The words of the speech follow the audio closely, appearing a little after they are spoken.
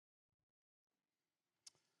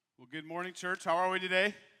Well, good morning, church. How are we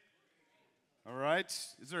today? All right.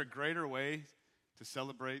 Is there a greater way to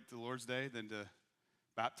celebrate the Lord's Day than to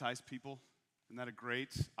baptize people? Isn't that a great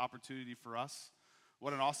opportunity for us?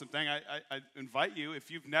 What an awesome thing. I invite you,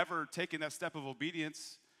 if you've never taken that step of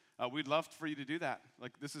obedience, we'd love for you to do that.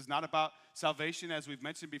 Like, this is not about salvation, as we've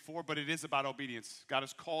mentioned before, but it is about obedience. God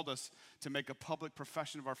has called us to make a public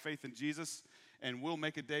profession of our faith in Jesus, and we'll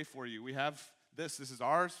make a day for you. We have this. This is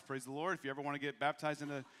ours. Praise the Lord. If you ever want to get baptized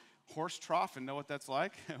in a horse trough and know what that's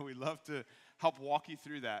like, we'd love to help walk you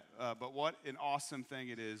through that. But what an awesome thing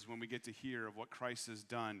it is when we get to hear of what Christ has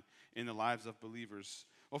done in the lives of believers.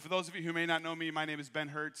 Well, for those of you who may not know me, my name is Ben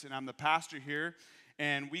Hertz, and I'm the pastor here.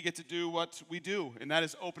 And we get to do what we do, and that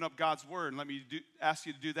is open up God's Word. And let me ask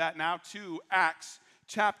you to do that now to Acts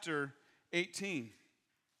chapter 18.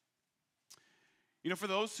 You know, for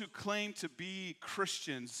those who claim to be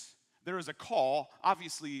Christians, there is a call,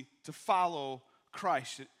 obviously, to follow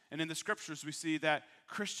Christ. And in the Scriptures, we see that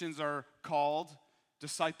Christians are called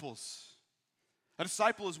disciples. A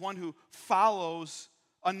disciple is one who follows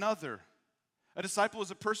another. A disciple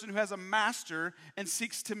is a person who has a master and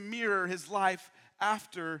seeks to mirror his life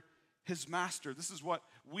after his master. This is what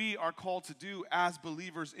we are called to do as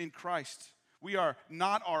believers in Christ. We are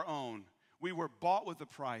not our own. We were bought with a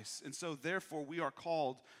price, and so therefore we are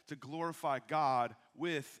called to glorify God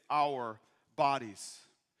with our bodies.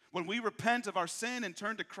 When we repent of our sin and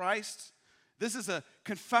turn to Christ, this is a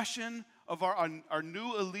confession of our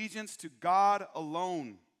new allegiance to God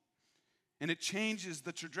alone. And it changes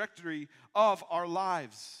the trajectory of our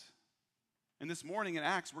lives. And this morning in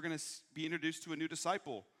Acts, we're going to be introduced to a new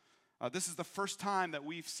disciple. This is the first time that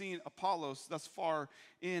we've seen Apollos thus far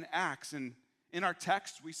in Acts. And in our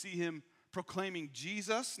text, we see him proclaiming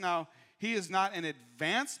Jesus. Now, he is not an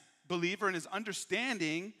advanced believer in his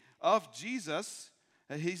understanding of Jesus.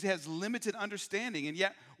 He has limited understanding, and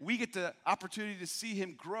yet we get the opportunity to see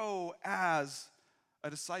him grow as a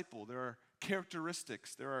disciple. There are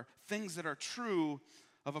characteristics, there are things that are true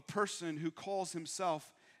of a person who calls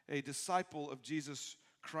himself a disciple of Jesus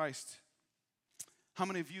Christ. How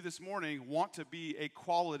many of you this morning want to be a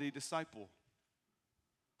quality disciple?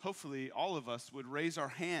 Hopefully, all of us would raise our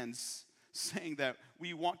hands saying that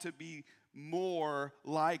we want to be more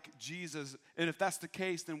like Jesus. And if that's the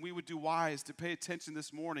case, then we would do wise to pay attention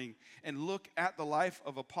this morning and look at the life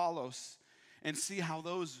of Apollos and see how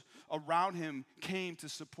those around him came to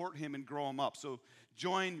support him and grow him up. So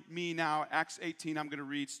join me now, Acts 18, I'm going to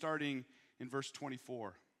read starting in verse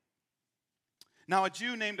 24. Now a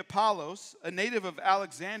Jew named Apollos, a native of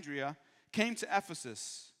Alexandria, came to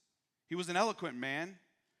Ephesus. He was an eloquent man,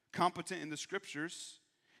 competent in the scriptures.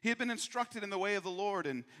 He had been instructed in the way of the Lord,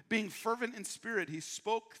 and being fervent in spirit, he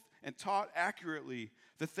spoke and taught accurately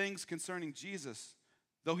the things concerning Jesus,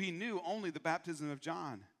 though he knew only the baptism of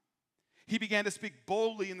John. He began to speak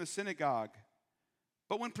boldly in the synagogue.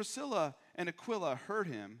 But when Priscilla and Aquila heard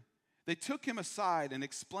him, they took him aside and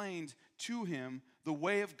explained to him the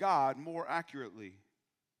way of God more accurately.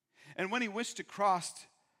 And when he wished to cross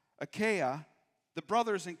Achaia, the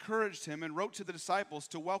brothers encouraged him and wrote to the disciples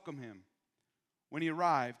to welcome him. When he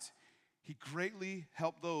arrived, he greatly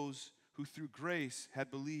helped those who through grace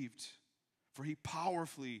had believed, for he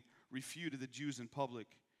powerfully refuted the Jews in public,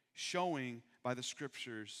 showing by the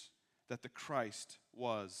scriptures that the Christ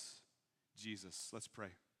was Jesus. Let's pray.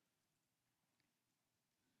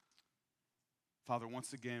 Father,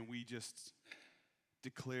 once again, we just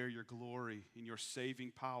declare your glory and your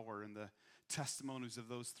saving power and the testimonies of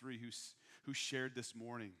those three who shared this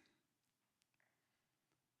morning.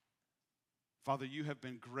 Father, you have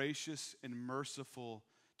been gracious and merciful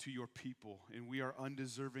to your people, and we are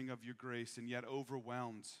undeserving of your grace and yet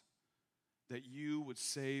overwhelmed that you would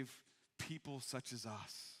save people such as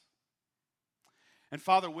us. And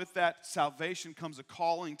Father, with that salvation comes a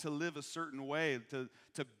calling to live a certain way,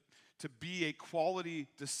 to be a quality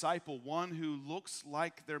disciple, one who looks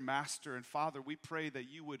like their master. And Father, we pray that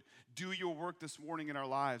you would do your work this morning in our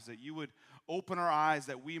lives, that you would open our eyes,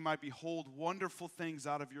 that we might behold wonderful things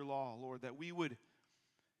out of your law, Lord, that we would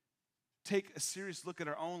take a serious look at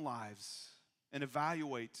our own lives and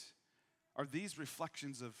evaluate, are these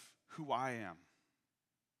reflections of who I am?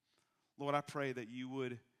 Lord, I pray that you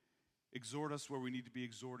would exhort us where we need to be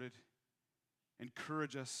exhorted,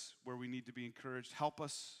 encourage us where we need to be encouraged, help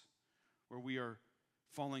us where we are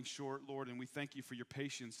falling short, Lord, and we thank you for your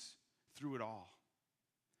patience through it all.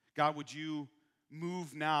 God, would you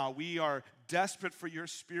move now? We are desperate for your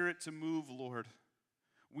Spirit to move, Lord.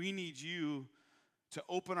 We need you to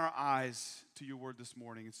open our eyes to your word this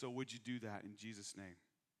morning, and so would you do that in Jesus' name?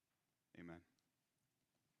 Amen.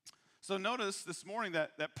 So notice this morning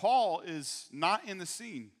that Paul is not in the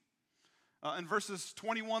scene. In verses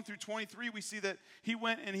 21 through 23, we see that he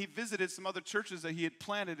went and he visited some other churches that he had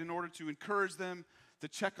planted in order to encourage them, to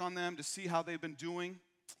check on them, to see how they've been doing.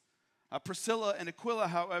 Priscilla and Aquila,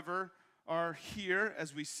 however, are here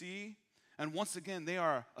as we see. And once again, they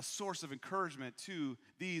are a source of encouragement to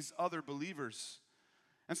these other believers.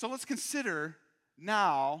 And so let's consider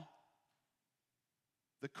now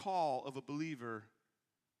the call of a believer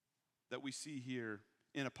that we see here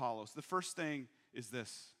in Apollos. The first thing is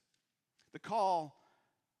this. The call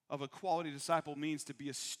of a quality disciple means to be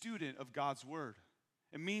a student of God's word.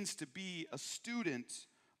 It means to be a student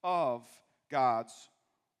of God's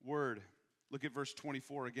word. Look at verse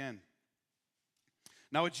 24 again.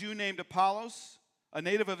 Now a Jew named Apollos, a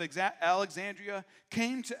native of Alexandria,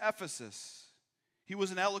 came to Ephesus. He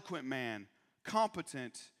was an eloquent man,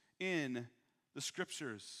 competent in the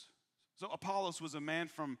scriptures. So Apollos was a man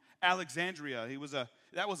from Alexandria.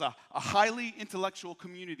 That was a highly intellectual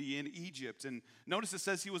community in Egypt. And notice it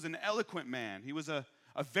says he was an eloquent man. He was a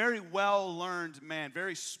very well-learned man,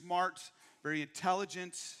 very smart, very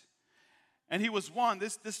intelligent. And he was one,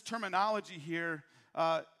 this terminology here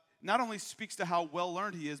not only speaks to how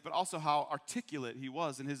well-learned he is, but also how articulate he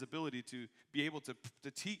was in his ability to be able to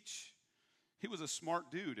teach. He was a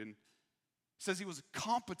smart dude, and it says he was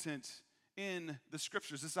competent in the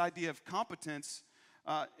scriptures. This idea of competence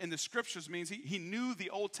in the scriptures means he knew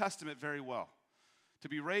the Old Testament very well. To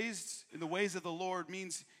be raised in the ways of the Lord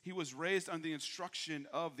means he was raised under the instruction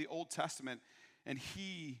of the Old Testament, and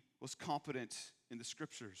he was competent in the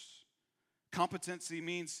scriptures. Competency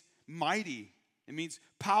means mighty. It means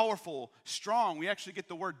powerful, strong. We actually get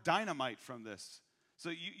the word dynamite from this. So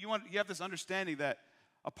you have this understanding that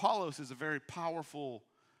Apollos is a very powerful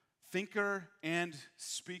thinker and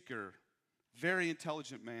speaker, very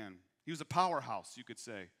intelligent man. He was a powerhouse, you could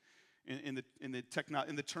say, in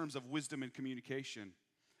the terms of wisdom and communication.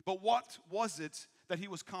 But what was it that he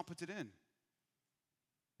was competent in?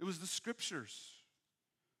 It was the scriptures.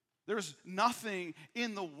 There's nothing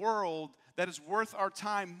in the world that is worth our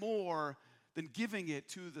time more than giving it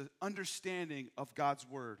to the understanding of God's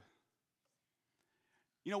word.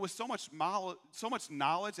 You know, with so much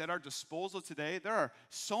knowledge at our disposal today, there are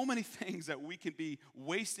so many things that we can be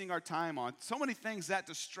wasting our time on, so many things that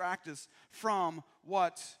distract us from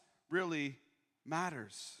what really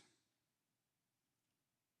matters.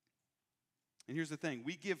 And here's the thing,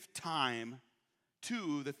 we give time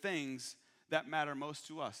to the things that matter most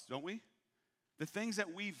to us, don't we? The things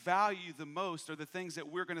that we value the most are the things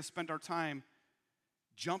that we're going to spend our time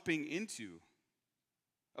jumping into.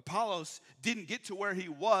 Apollos didn't get to where he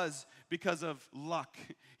was because of luck.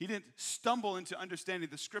 He didn't stumble into understanding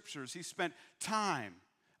the scriptures. He spent time,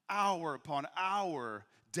 hour upon hour,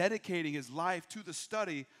 dedicating his life to the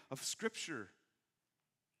study of scripture.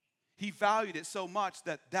 He valued it so much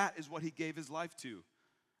that is what he gave his life to.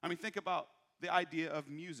 I mean, think about the idea of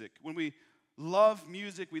music. When we love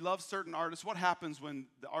music, we love certain artists. What happens when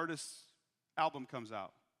the artist's album comes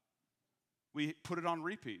out? We put it on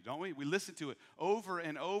repeat, don't we? We listen to it over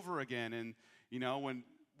and over again. And, you know, when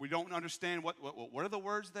we don't understand what are the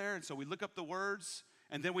words there, and so we look up the words,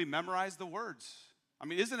 and then we memorize the words. I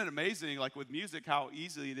mean, isn't it amazing, like with music, how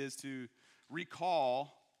easy it is to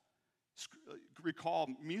recall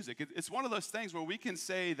music? It's one of those things where we can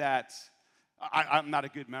say that I'm not a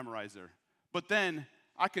good memorizer, but then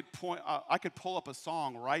I could pull up a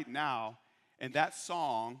song right now, and that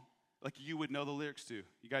song, like you would know the lyrics to.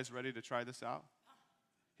 You guys ready to try this out?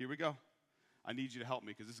 Here we go. I need you to help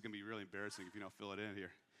me because this is going to be really embarrassing if you don't fill it in here.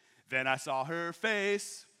 Then I saw her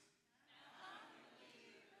face.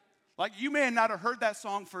 Like you may not have heard that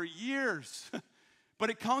song for years, but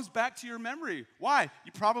it comes back to your memory. Why?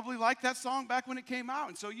 You probably liked that song back when it came out,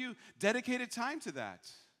 and so you dedicated time to that.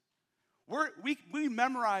 We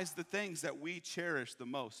memorize the things that we cherish the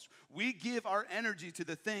most. We give our energy to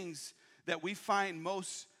the things that we find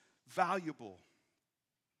most valuable.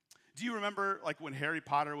 Do you remember like when Harry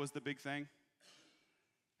Potter was the big thing?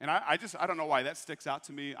 And I don't know why that sticks out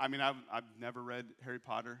to me. I mean, I've never read Harry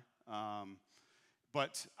Potter,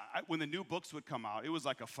 but when the new books would come out, it was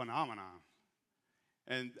like a phenomenon.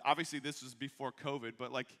 And obviously this was before COVID,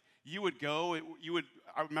 but like you would go,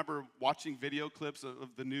 I remember watching video clips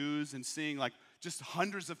of the news and seeing like just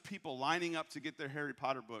hundreds of people lining up to get their Harry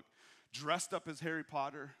Potter book, dressed up as Harry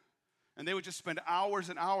Potter. And they would just spend hours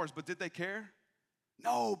and hours, but did they care?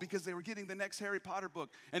 No, because they were getting the next Harry Potter book.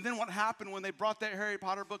 And then what happened when they brought that Harry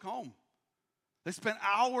Potter book home? They spent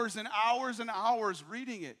hours and hours and hours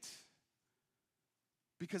reading it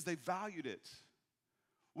because they valued it.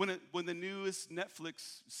 When the newest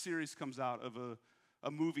Netflix series comes out of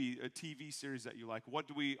a movie, a TV series that you like, what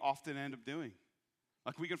do we often end up doing?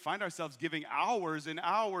 Like we can find ourselves giving hours and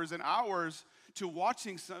hours and hours to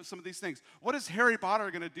watching some of these things. What is Harry Potter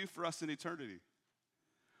going to do for us in eternity?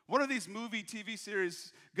 What are these movie, TV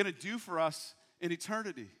series going to do for us in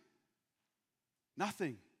eternity?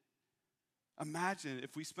 Nothing. Imagine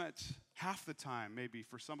if we spent half the time, maybe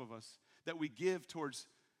for some of us, that we give towards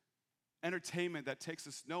entertainment that takes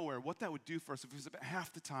us nowhere, what that would do for us if we spent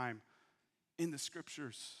half the time in the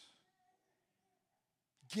scriptures,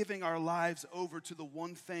 giving our lives over to the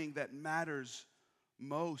one thing that matters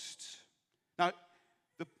most. Now,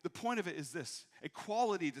 the point of it is this: a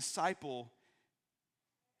quality disciple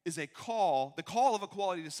is a call. The call of a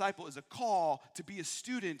quality disciple is a call to be a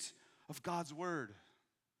student of God's word.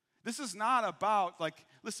 This is not about,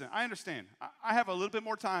 listen, I understand. I have a little bit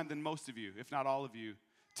more time than most of you, if not all of you,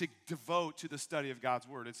 to devote to the study of God's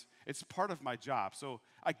word. It's part of my job, so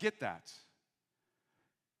I get that.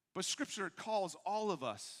 But Scripture calls all of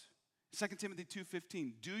us, 2 Timothy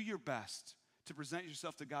 2:15, do your best to present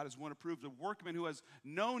yourself to God as one approved, a workman who has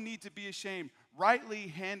no need to be ashamed, rightly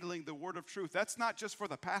handling the word of truth. That's not just for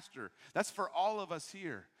the pastor. That's for all of us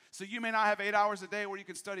here. So you may not have 8 hours a day where you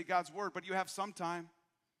can study God's word, but you have some time.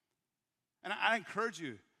 And I encourage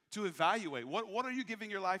you to evaluate. What are you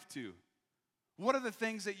giving your life to? What are the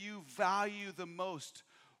things that you value the most?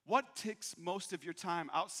 What takes most of your time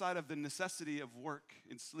outside of the necessity of work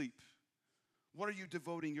and sleep? What are you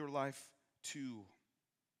devoting your life to?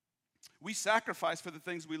 We sacrifice for the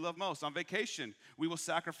things we love most. On vacation, we will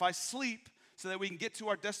sacrifice sleep so that we can get to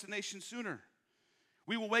our destination sooner.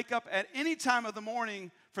 We will wake up at any time of the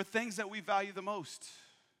morning for things that we value the most.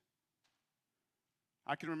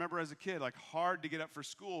 I can remember as a kid, hard to get up for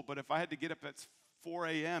school, but if I had to get up at 4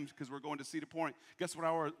 a.m. because we're going to Cedar Point, guess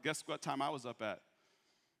what time I was up at?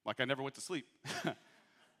 I never went to sleep.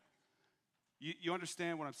 You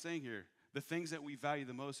understand what I'm saying here? The things that we value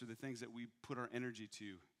the most are the things that we put our energy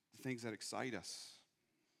to, the things that excite us.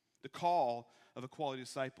 The call of a quality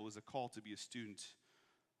disciple is a call to be a student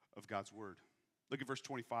of God's word. Look at verse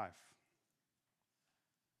 25.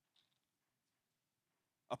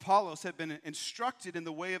 Apollos had been instructed in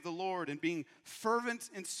the way of the Lord, and being fervent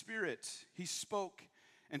in spirit, he spoke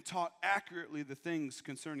and taught accurately the things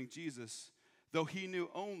concerning Jesus, though he knew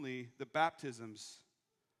only the baptisms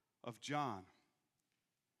of John.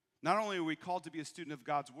 Not only are we called to be a student of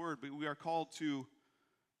God's word, but we are called to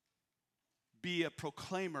be a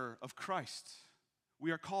proclaimer of Christ.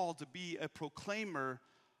 We are called to be a proclaimer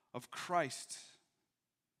of Christ.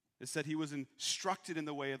 It said he was instructed in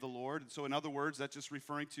the way of the Lord. And so in other words, that's just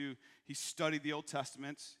referring to he studied the Old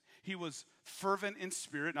Testament. He was fervent in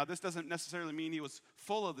spirit. Now, this doesn't necessarily mean he was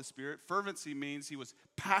full of the Spirit. Fervency means he was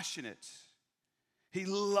passionate. He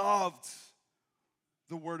loved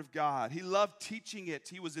the Word of God. He loved teaching it.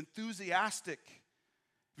 He was enthusiastic.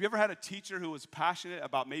 Have you ever had a teacher who was passionate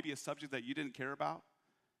about maybe a subject that you didn't care about?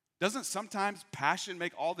 Doesn't sometimes passion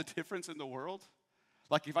make all the difference in the world?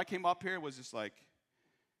 If I came up here and was just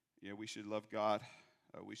we should love God.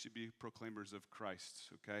 We should be proclaimers of Christ,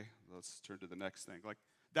 okay? Let's turn to the next thing.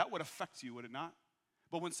 That would affect you, would it not?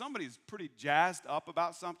 But when somebody's pretty jazzed up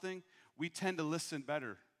about something, we tend to listen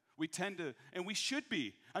better. We tend to, and we should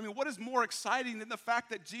be. What is more exciting than the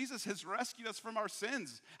fact that Jesus has rescued us from our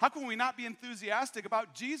sins? How can we not be enthusiastic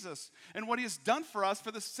about Jesus and what he has done for us,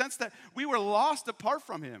 for the sense that we were lost apart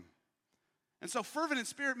from him? And so fervent in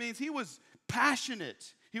spirit means he was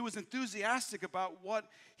passionate. He was enthusiastic about what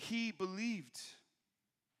he believed.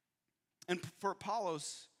 And for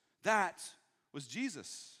Apollos, that was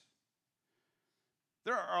Jesus.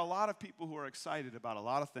 There are a lot of people who are excited about a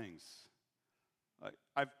lot of things.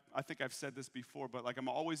 I think I've said this before, but I'm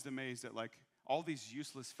always amazed at all these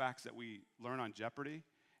useless facts that we learn on Jeopardy.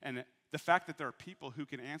 And the fact that there are people who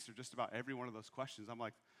can answer just about every one of those questions, I'm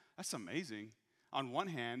like, that's amazing on one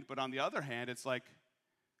hand, but on the other hand, it's like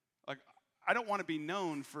I don't want to be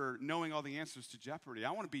known for knowing all the answers to Jeopardy. I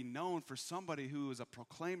want to be known for somebody who is a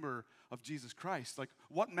proclaimer of Jesus Christ.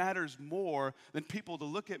 What matters more than people to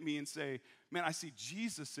look at me and say, man, I see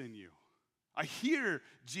Jesus in you. I hear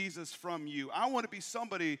Jesus from you. I want to be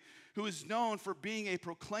somebody who is known for being a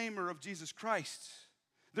proclaimer of Jesus Christ.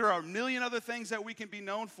 There are a million other things that we can be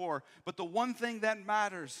known for, but the one thing that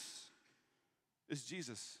matters is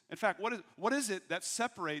Jesus. In fact, what is it that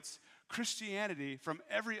separates Christianity from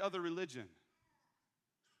every other religion?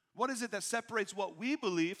 What is it that separates what we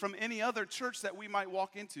believe from any other church that we might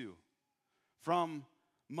walk into? From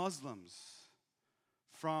Muslims,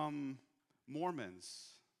 from Mormons.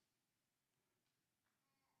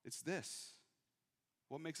 It's this.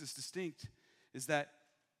 What makes us distinct is that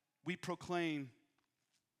we proclaim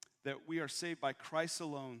that we are saved by Christ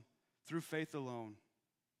alone, through faith alone.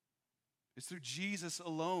 It's through Jesus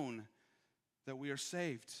alone that we are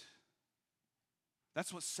saved.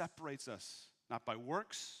 That's what separates us, not by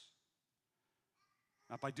works,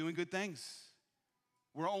 not by doing good things.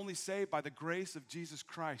 We're only saved by the grace of Jesus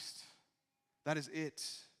Christ. That is it.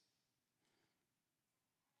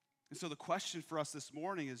 And so the question for us this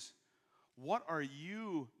morning is, what are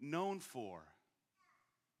you known for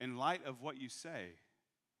in light of what you say?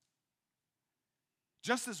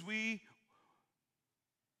 Just as we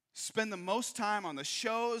spend the most time on the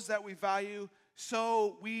shows that we value,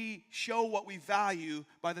 so we show what we value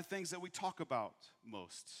by the things that we talk about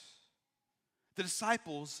most. The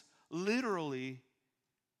disciples literally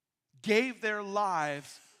gave their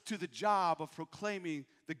lives to the job of proclaiming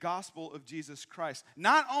the gospel of Jesus Christ.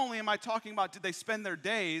 Not only am I talking about did they spend their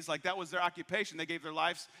days, like that was their occupation, they gave their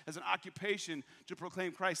lives as an occupation to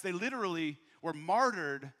proclaim Christ. They literally were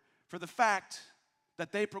martyred for the fact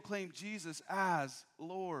that they proclaimed Jesus as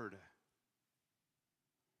Lord.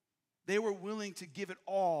 They were willing to give it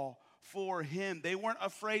all for him. They weren't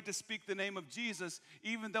afraid to speak the name of Jesus,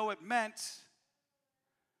 even though it meant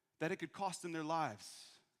that it could cost them their lives.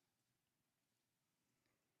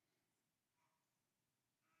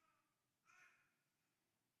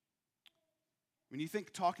 When you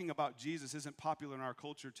think talking about Jesus isn't popular in our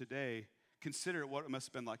culture today, consider what it must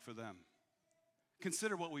have been like for them.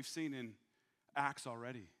 Consider what we've seen in Acts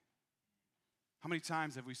already. How many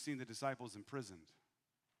times have we seen the disciples imprisoned?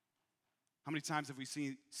 How many times have we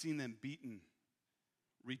seen them beaten,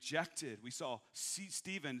 rejected? We saw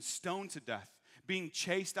Stephen stoned to death, being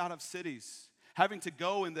chased out of cities, having to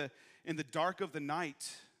go in the dark of the night.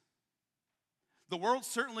 The world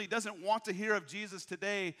certainly doesn't want to hear of Jesus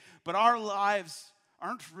today, but our lives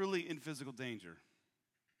aren't really in physical danger.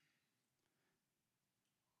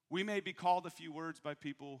 We may be called a few words by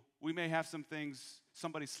people. We may have some things,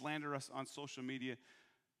 somebody slander us on social media.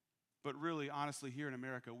 But really, honestly, here in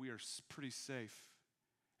America, we are pretty safe.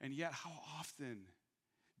 And yet, how often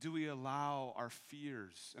do we allow our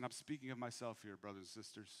fears, and I'm speaking of myself here, brothers and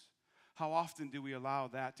sisters, how often do we allow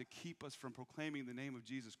that to keep us from proclaiming the name of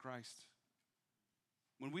Jesus Christ?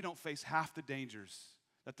 When we don't face half the dangers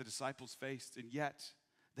that the disciples faced, and yet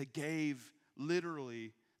they gave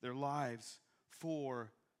literally their lives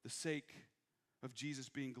for the sake of Jesus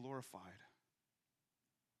being glorified.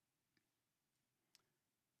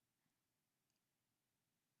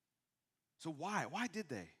 So why? Why did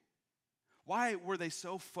they? Why were they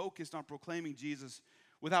so focused on proclaiming Jesus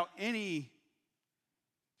without any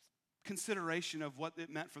consideration of what it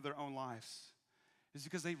meant for their own lives? It's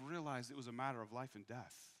because they realized it was a matter of life and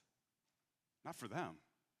death. Not for them.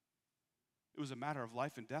 It was a matter of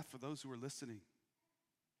life and death for those who were listening.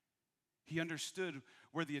 He understood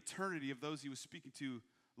where the eternity of those he was speaking to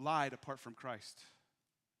lied apart from Christ.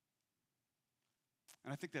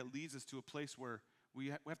 And I think that leads us to a place where we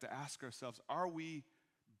have to ask ourselves, are we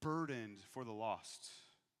burdened for the lost?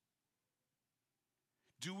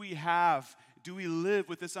 Do we live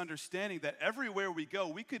with this understanding that everywhere we go,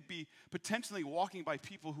 we could be potentially walking by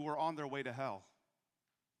people who are on their way to hell?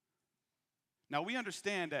 Now, we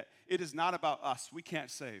understand that it is not about us. We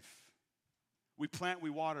can't save. We plant, we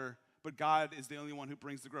water, but God is the only one who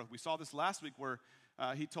brings the growth. We saw this last week where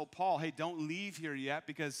he told Paul, hey, don't leave here yet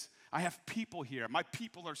because I have people here. My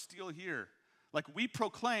people are still here. Like we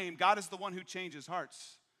proclaim, God is the one who changes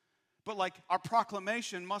hearts. But like our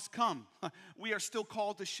proclamation must come. We are still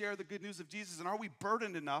called to share the good news of Jesus. And are we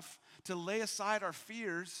burdened enough to lay aside our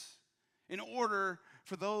fears in order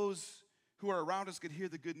for those who are around us could hear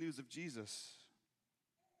the good news of Jesus?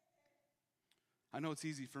 I know it's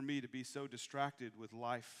easy for me to be so distracted with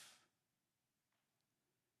life.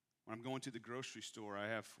 When I'm going to the grocery store, I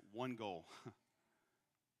have one goal.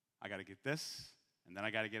 I got to get this, and then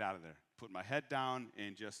I got to get out of there. Put my head down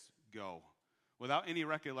and just go. Without any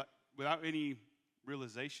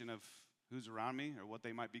realization of who's around me or what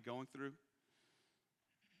they might be going through.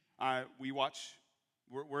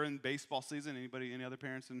 We're in baseball season. Any other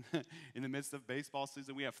parents in the midst of baseball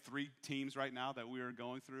season? We have 3 teams right now that we are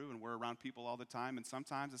going through, and we're around people all the time. And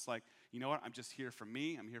sometimes it's like, you know what? I'm just here for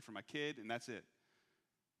me. I'm here for my kid, and that's it.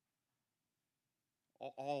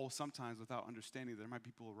 All sometimes without understanding there might be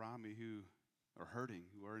people around me who are hurting,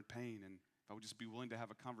 who are in pain, and if I would just be willing to have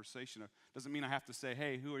a conversation. Doesn't mean I have to say,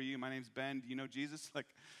 hey, who are you? My name's Ben. Do you know Jesus? Like,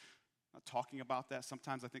 I'm not talking about that.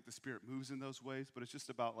 Sometimes I think the Spirit moves in those ways, but it's just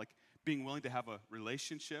about like being willing to have a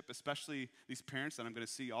relationship, especially these parents that I'm going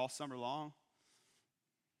to see all summer long.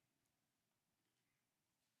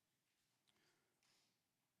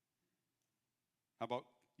 How about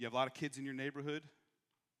you have a lot of kids in your neighborhood?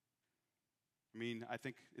 I mean, I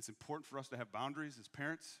think it's important for us to have boundaries as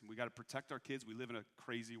parents. We got to protect our kids. We live in a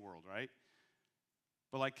crazy world, right?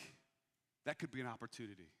 But that could be an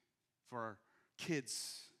opportunity for our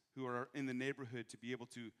kids who are in the neighborhood to be able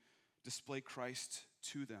to display Christ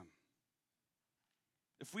to them.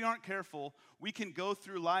 If we aren't careful, we can go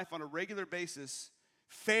through life on a regular basis,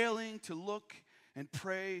 failing to look and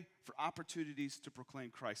pray for opportunities to proclaim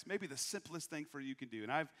Christ. Maybe the simplest thing for you can do.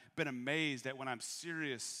 And I've been amazed at when I'm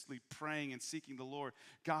seriously praying and seeking the Lord,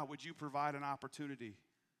 God, would you provide an opportunity?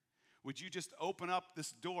 Would you just open up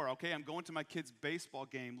this door? Okay, I'm going to my kid's baseball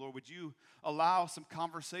game. Lord, would you allow some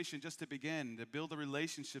conversation just to begin, to build the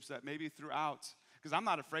relationships that maybe throughout? Because I'm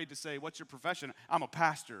not afraid to say, what's your profession? I'm a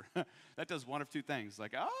pastor. That does one of two things.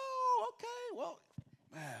 Oh, okay, well,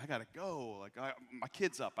 man, I got to go. My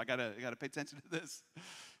kid's up. I gotta pay attention to this.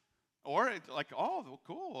 Or oh, well,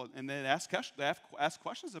 cool. And then ask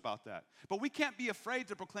questions about that. But we can't be afraid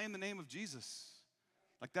to proclaim the name of Jesus.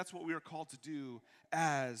 That's what we are called to do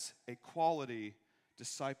as a quality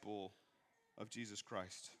disciple of Jesus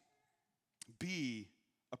Christ. Be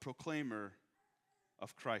a proclaimer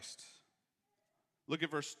of Christ. Look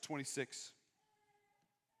at verse 26.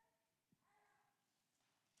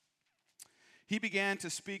 He began to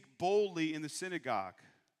speak boldly in the synagogue.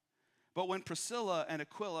 But when Priscilla and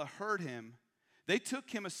Aquila heard him, they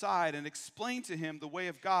took him aside and explained to him the way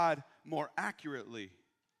of God more accurately.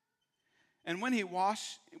 And when he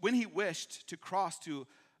wished to cross to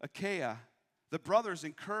Achaia, the brothers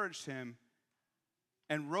encouraged him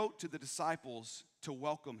and wrote to the disciples to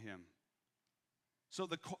welcome him. So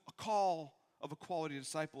the call of a quality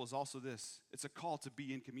disciple is also this. It's a call to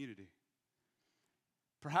be in community.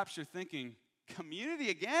 Perhaps you're thinking, community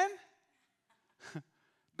again?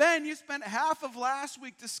 Ben, you spent half of last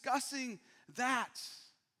week discussing that.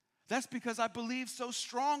 That's because I believe so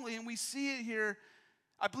strongly, and we see it here.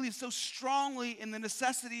 I believe so strongly in the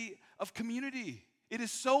necessity of community. It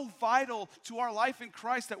is so vital to our life in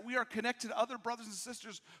Christ that we are connected to other brothers and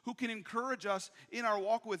sisters who can encourage us in our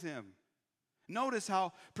walk with Him. Notice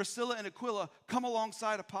how Priscilla and Aquila come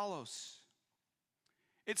alongside Apollos.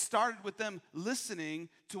 It started with them listening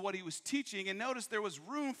to what he was teaching, and notice there was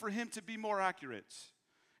room for him to be more accurate.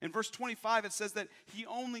 In verse 25, it says that he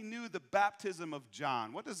only knew the baptism of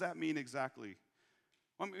John. What does that mean exactly?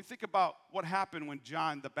 Think about what happened when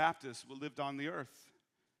John the Baptist lived on the earth.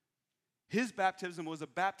 His baptism was a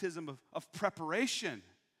baptism of preparation.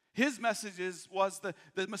 His message was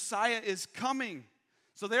the Messiah is coming.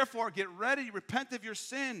 So therefore, get ready, repent of your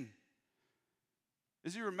sin.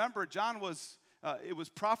 As you remember, John it was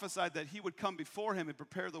prophesied that he would come before him and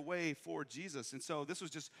prepare the way for Jesus. And so this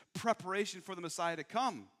was just preparation for the Messiah to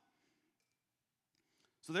come.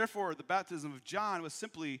 So therefore, the baptism of John was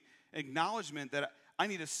simply acknowledgement that I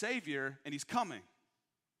need a Savior, and He's coming.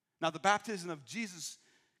 Now, the baptism of Jesus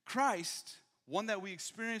Christ, one that we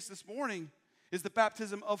experienced this morning, is the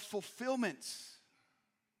baptism of fulfillment.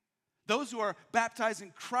 Those who are baptized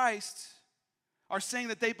in Christ are saying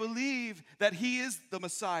that they believe that He is the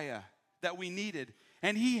Messiah that we needed,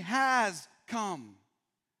 and He has come.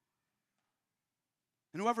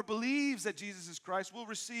 And whoever believes that Jesus is Christ will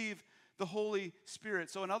receive the Holy Spirit.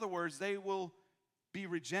 So in other words, they will be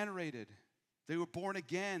regenerated. They were born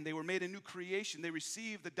again. They were made a new creation. They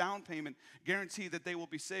received the down payment guarantee that they will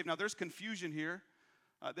be saved. Now, there's confusion here.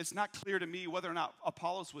 It's not clear to me whether or not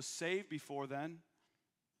Apollos was saved before then.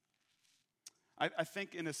 I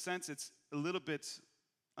think, in a sense, it's a little bit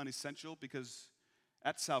unessential because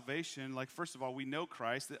at salvation, first of all, we know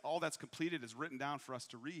Christ. That all that's completed is written down for us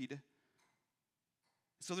to read.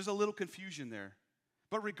 So there's a little confusion there.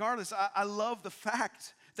 But regardless, I love the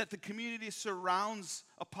fact that the community surrounds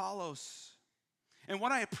Apollos. And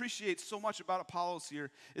what I appreciate so much about Apollos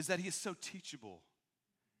here is that he is so teachable.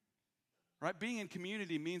 Right? Being in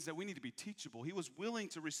community means that we need to be teachable. He was willing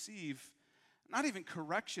to receive not even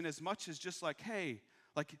correction as much as just hey,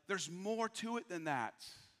 there's more to it than that.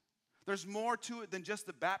 There's more to it than just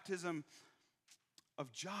the baptism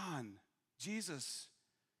of John. Jesus,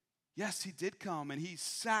 yes, He did come and He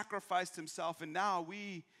sacrificed Himself, and now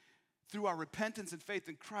we, through our repentance and faith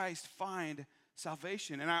in Christ, find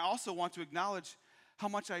salvation. And I also want to acknowledge how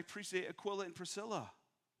much I appreciate Aquila and Priscilla.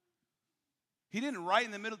 They didn't right in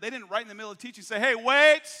the middle of teaching say, hey,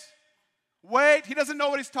 wait, he doesn't know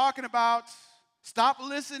what he's talking about. Stop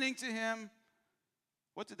listening to him.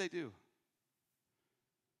 What did they do?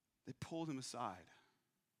 They pulled him aside.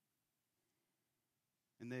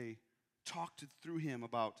 And they talked through him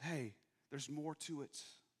about, hey, there's more to it.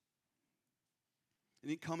 They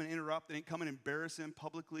didn't come and interrupt. They didn't come and embarrass him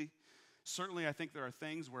publicly. Certainly, I think there are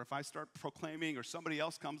things where if I start proclaiming or somebody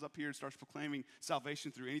else comes up here and starts proclaiming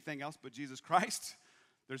salvation through anything else but Jesus Christ,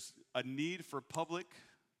 there's a need for public,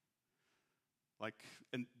 like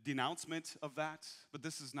a denouncement of that, but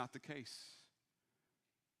this is not the case.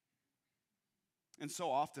 And so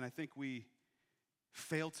often I think we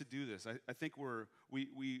fail to do this. I think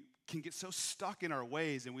we can get so stuck in our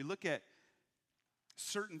ways, and we look at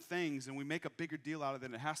certain things and we make a bigger deal out of it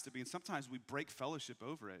than it has to be, and sometimes we break fellowship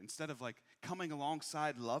over it instead of like coming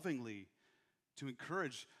alongside lovingly to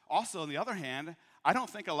encourage. Also, on the other hand, I don't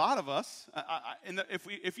think a lot of us,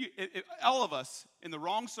 all of us, in the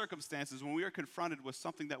wrong circumstances, when we are confronted with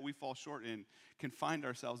something that we fall short in, can find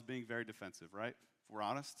ourselves being very defensive, right? If we're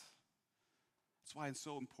honest. That's why it's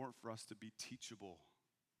so important for us to be teachable.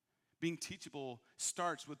 Being teachable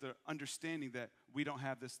starts with the understanding that we don't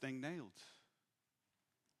have this thing nailed.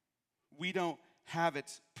 We don't have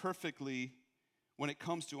it perfectly when it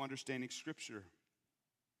comes to understanding Scripture.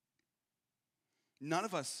 None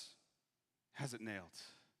of us has it nailed.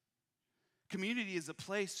 Community is a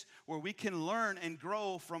place where we can learn and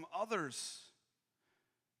grow from others.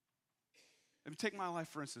 Let me take my life,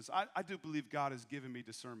 for instance. I do believe God has given me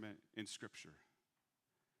discernment in Scripture.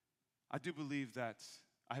 I do believe that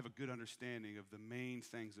I have a good understanding of the main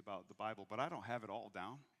things about the Bible, but I don't have it all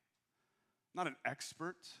down. I'm not an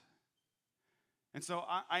expert. And so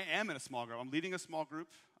I am in a small group. I'm leading a small group.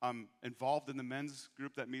 I'm involved in the men's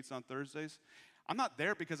group that meets on Thursdays. I'm not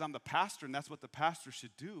there because I'm the pastor and that's what the pastor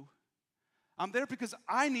should do. I'm there because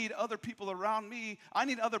I need other people around me. I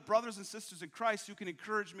need other brothers and sisters in Christ who can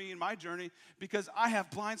encourage me in my journey because I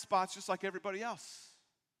have blind spots just like everybody else.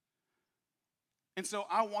 And so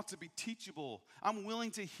I want to be teachable. I'm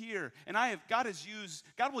willing to hear. And God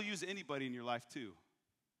will use anybody in your life too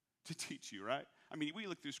to teach you, right? I mean, we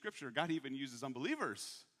look through Scripture, God even uses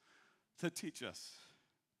unbelievers to teach us,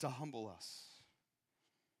 to humble us.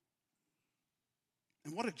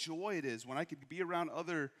 And what a joy it is when I could be around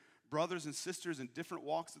other brothers and sisters in different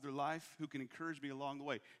walks of their life who can encourage me along the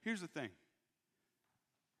way. Here's the thing.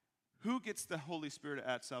 Who gets the Holy Spirit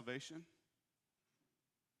at salvation?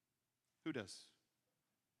 Who does?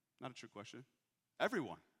 Not a trick question.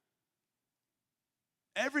 Everyone.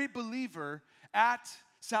 Every believer at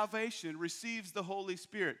salvation receives the Holy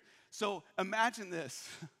Spirit. So imagine this.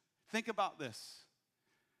 Think about this.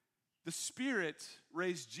 The Spirit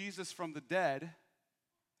raised Jesus from the dead.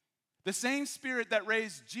 The same Spirit that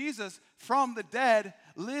raised Jesus from the dead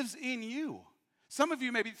lives in you. Some of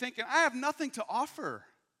you may be thinking, I have nothing to offer.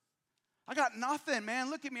 I got nothing, man.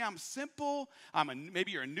 Look at me. I'm simple.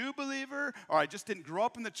 Maybe you're a new believer, or I just didn't grow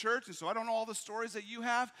up in the church, and so I don't know all the stories that you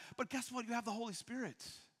have. But guess what? You have the Holy Spirit.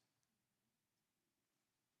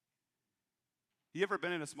 You ever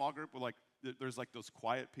been in a small group where there's like those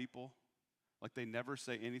quiet people? Like they never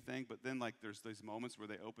say anything, but then like there's these moments where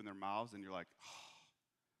they open their mouths and you're like, oh,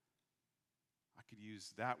 I could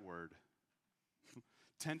use that word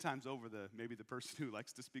 10 times over maybe the person who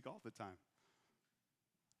likes to speak all the time.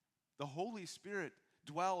 The Holy Spirit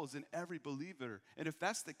dwells in every believer. And if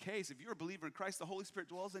that's the case, if you're a believer in Christ, the Holy Spirit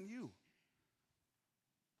dwells in you.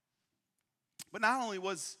 But not only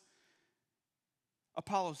was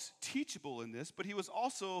Apollos teachable in this, but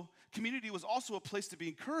community was also a place to be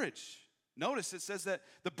encouraged. Notice it says that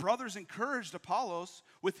the brothers encouraged Apollos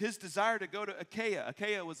with his desire to go to Achaia.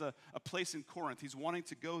 Achaia was a place in Corinth. He's wanting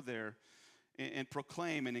to go there and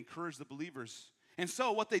proclaim and encourage the believers. And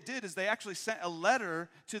so what they did is they actually sent a letter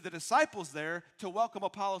to the disciples there to welcome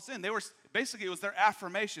Apollos in. It was their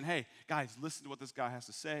affirmation. Hey, guys, listen to what this guy has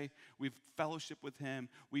to say. We've fellowship with him.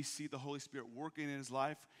 We see the Holy Spirit working in his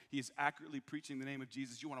life. He is accurately preaching the name of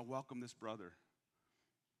Jesus. You want to welcome this brother.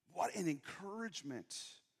 What an encouragement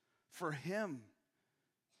for him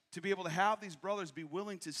to be able to have these brothers be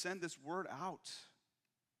willing to send this word out.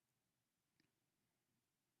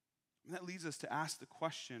 And that leads us to ask the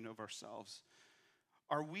question of ourselves.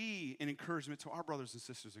 Are we an encouragement to our brothers and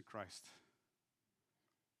sisters in Christ?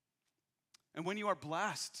 And when you are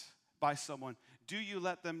blessed by someone, do you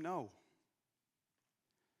let them know?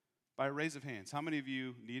 By a raise of hands, how many of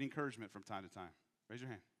you need encouragement from time to time? Raise your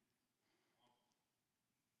hand.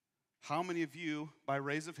 How many of you, by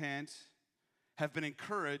raise of hands, have been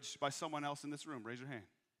encouraged by someone else in this room? Raise your hand.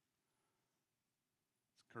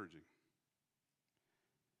 It's encouraging.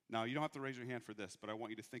 Now, you don't have to raise your hand for this, but I want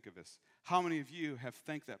you to think of this. How many of you have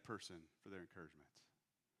thanked that person for their encouragement?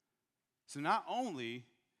 So not only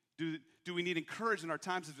do we need encouragement in our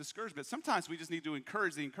times of discouragement, sometimes we just need to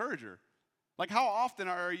encourage the encourager. Like how often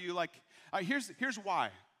are you like, here's why.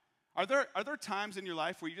 Are there times in your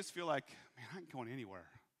life where you just feel like, man, I ain't going anywhere.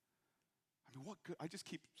 I mean, what good? I just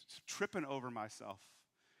keep tripping over myself.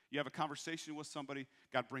 You have a conversation with somebody,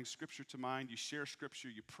 God brings Scripture to mind, you share Scripture,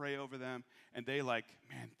 you pray over them, and they like,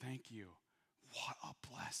 man, thank you. What a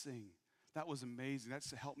blessing. That was amazing.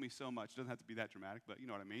 That's helped me so much. It doesn't have to be that dramatic, but you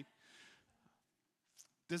know what I mean.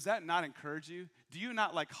 Does that not encourage you? Do you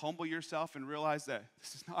not like humble yourself and realize that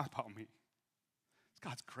this is not about me? It's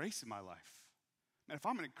God's grace in my life. And if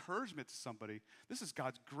I'm an encouragement to somebody, this is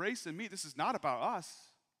God's grace in me. This is not about us.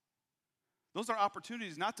 Those are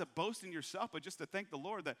opportunities not to boast in yourself, but just to thank the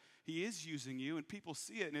Lord that He is using you and people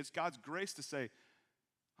see it, and it's God's grace to say,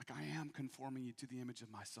 like, I am conforming you to the image of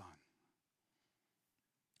my Son.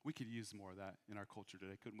 We could use more of that in our culture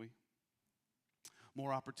today, couldn't we?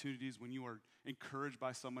 More opportunities when you are encouraged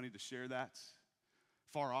by somebody to share that.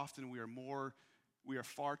 Far often we are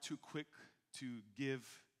far too quick to give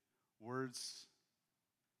words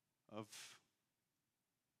of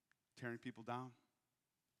tearing people down.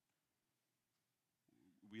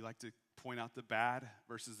 We like to point out the bad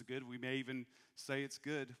versus the good. We may even say it's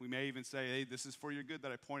good. We may even say, hey, this is for your good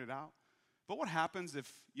that I pointed out. But what happens if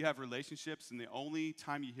you have relationships and the only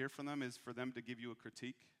time you hear from them is for them to give you a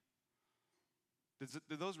critique?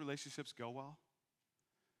 Do those relationships go well?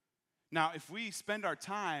 Now, if we spend our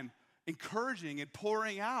time encouraging and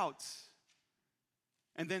pouring out,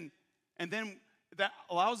 and then that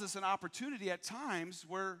allows us an opportunity at times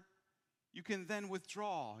where you can then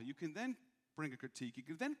withdraw, you can then bring a critique, you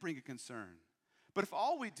can then bring a concern. But if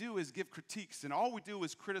all we do is give critiques and all we do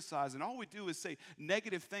is criticize and all we do is say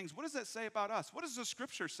negative things, what does that say about us? What does the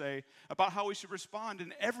scripture say about how we should respond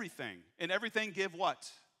in everything? In everything, give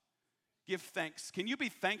what? Give thanks. Can you be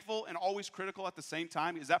thankful and always critical at the same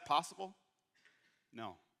time? Is that possible?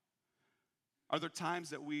 No. Are there times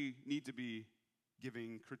that we need to be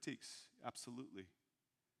giving critiques? Absolutely.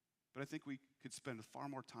 But I think we could spend far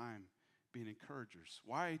more time being encouragers.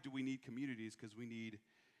 Why do we need communities? Because we need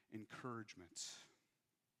encouragement.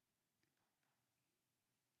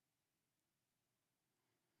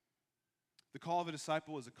 The call of a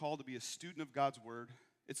disciple is a call to be a student of God's word.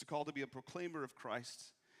 It's a call to be a proclaimer of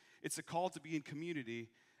Christ. It's a call to be in community.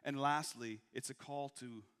 And lastly, it's a call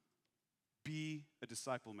to be a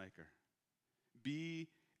disciple maker. Be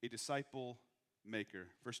a disciple maker.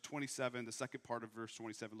 Verse 27, the second part of verse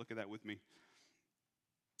 27, look at that with me.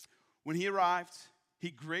 When he arrived, he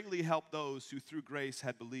greatly helped those who through grace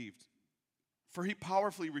had believed. For he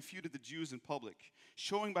powerfully refuted the Jews in public,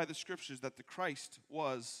 showing by the scriptures that the Christ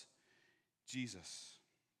was Jesus.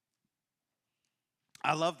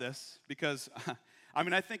 I love this because,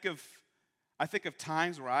 I think of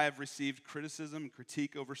times where I have received criticism and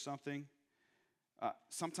critique over something.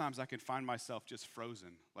 Sometimes I can find myself just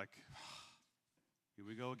frozen, like, here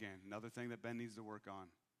we go again, another thing that Ben needs to work on.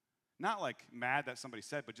 Not like mad that somebody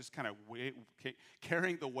said, but just kind of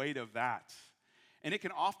carrying the weight of that. And it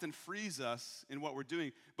can often freeze us in what we're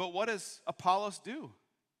doing. But what does Apollos do?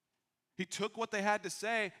 He took what they had to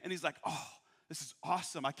say, and he's like, oh, this is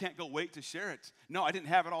awesome. I can't go wait to share it. No, I didn't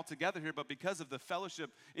have it all together here, but because of the fellowship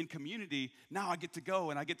in community, now I get to go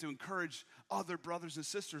and I get to encourage other brothers and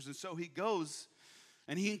sisters. And so he goes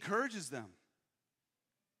and he encourages them.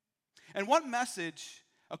 And what message,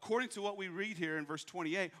 according to what we read here in verse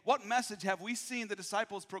 28, what message have we seen the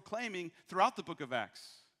disciples proclaiming throughout the book of Acts?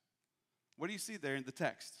 What do you see there in the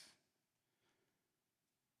text?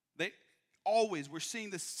 We're seeing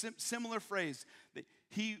this similar phrase. That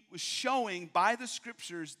he was showing by the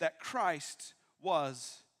scriptures that Christ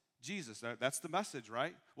was Jesus. That's the message,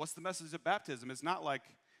 right? What's the message of baptism? It's not like,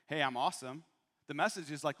 hey, I'm awesome. The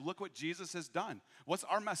message is like, look what Jesus has done. What's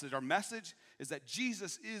our message? Our message is that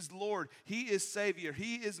Jesus is Lord. He is Savior.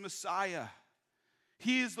 He is Messiah.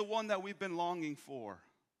 He is the one that we've been longing for.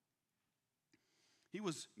 He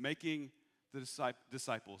was making the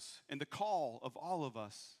disciples. And the call of all of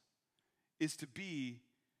us is to be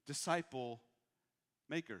disciple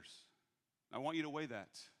makers. I want you to weigh that.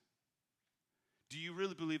 Do you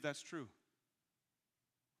really believe that's true?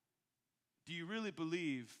 Do you really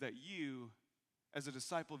believe that you, as a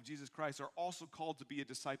disciple of Jesus Christ, are also called to be a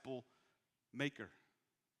disciple maker?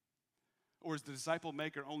 Or is the disciple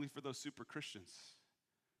maker only for those super Christians?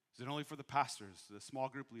 Is it only for the pastors, the small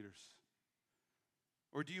group leaders?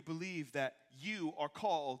 Or do you believe that you are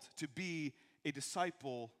called to be a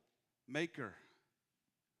disciple maker?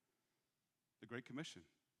 The Great Commission.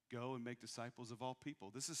 Go and make disciples of all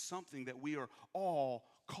people. This is something that we are all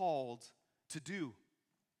called to do.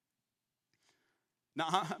 Now,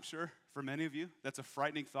 I'm sure for many of you, that's a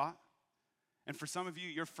frightening thought. And for some of you,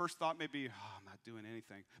 your first thought may be, I'm not doing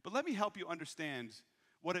anything. But let me help you understand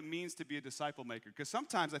what it means to be a disciple maker. Because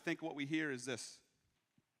sometimes I think what we hear is this.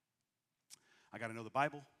 I got to know the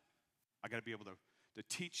Bible. I got to be able to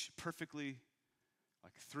teach perfectly,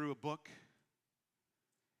 like through a book.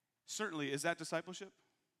 Certainly, is that discipleship?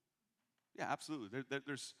 Yeah, absolutely.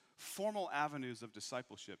 There's formal avenues of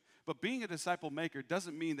discipleship. But being a disciple maker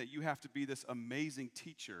doesn't mean that you have to be this amazing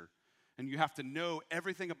teacher and you have to know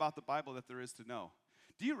everything about the Bible that there is to know.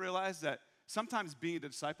 Do you realize that sometimes being a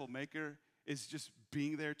disciple maker is just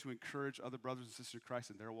being there to encourage other brothers and sisters in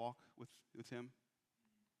Christ in their walk with Him?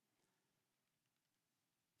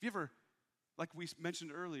 Have you ever, like we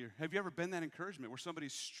mentioned earlier, have you ever been that encouragement where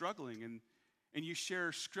somebody's struggling and you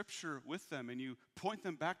share scripture with them and you point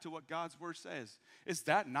them back to what God's word says? Is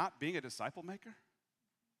that not being a disciple maker?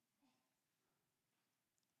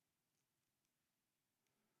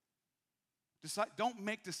 Don't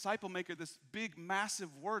make disciple maker this big,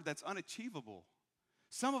 massive word that's unachievable.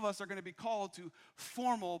 Some of us are going to be called to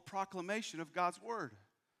formal proclamation of God's word.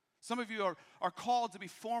 Some of you are called to be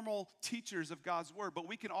formal teachers of God's word, but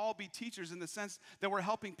we can all be teachers in the sense that we're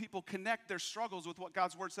helping people connect their struggles with what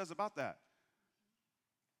God's word says about that.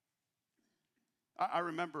 I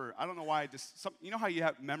remember, I don't know why, you know how you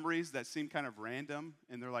have memories that seem kind of random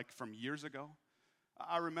and they're like from years ago?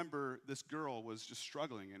 I remember this girl was just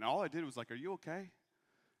struggling, and all I did was like, "Are you okay?"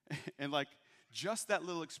 And like just that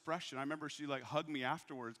little expression, I remember she like hugged me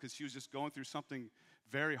afterwards because she was just going through something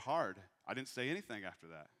very hard. I didn't say anything after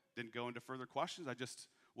that. Didn't go into further questions. I just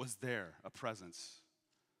was there, a presence.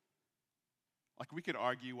 Like we could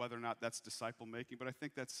argue whether or not that's disciple making, but I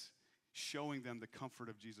think that's showing them the comfort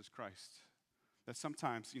of Jesus Christ. That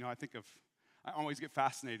sometimes, I always get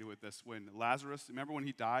fascinated with this. When Lazarus, remember when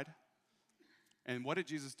he died? And what did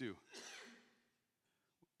Jesus do?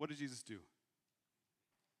 What did Jesus do?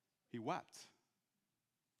 He wept.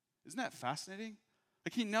 Isn't that fascinating?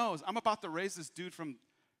 Like he knows, I'm about to raise this dude from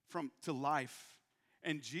to life,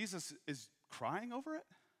 and Jesus is crying over it?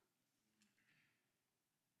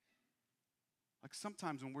 Like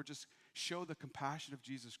sometimes when we're just show the compassion of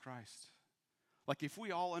Jesus Christ. Like if we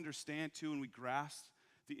all understand too and we grasp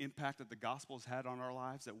the impact that the gospel has had on our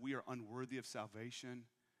lives, that we are unworthy of salvation,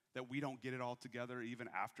 that we don't get it all together even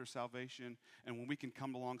after salvation, and when we can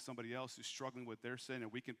come along somebody else who's struggling with their sin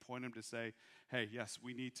and we can point them to say, hey, yes,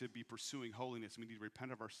 we need to be pursuing holiness, we need to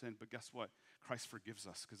repent of our sin, but guess what? Christ forgives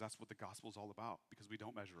us because that's what the gospel is all about, because we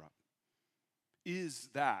don't measure up. Is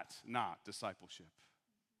that not discipleship?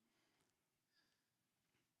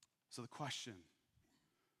 So the question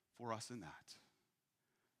for us in that,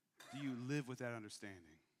 do you live with that understanding?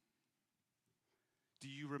 Do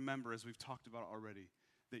you remember, as we've talked about already,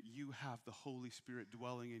 that you have the Holy Spirit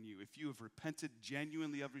dwelling in you? If you have repented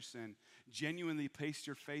genuinely of your sin, genuinely placed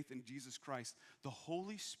your faith in Jesus Christ, the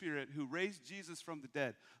Holy Spirit who raised Jesus from the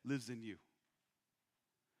dead lives in you.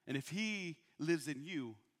 And if He lives in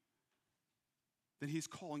you, then He's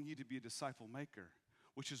calling you to be a disciple maker,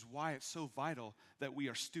 which is why it's so vital that we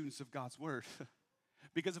are students of God's word.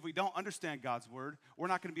 Because if we don't understand God's word, we're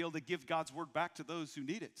not going to be able to give God's word back to those who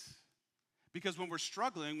need it. Because when we're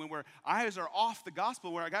struggling, when our eyes are off the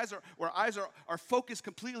gospel, where our eyes are focused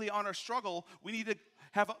completely on our struggle, we need to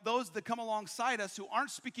have those that come alongside us who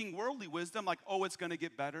aren't speaking worldly wisdom, like, oh, it's going to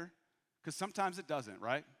get better. Because sometimes it doesn't,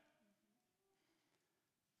 right?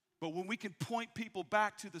 But when we can point people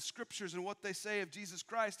back to the scriptures and what they say of Jesus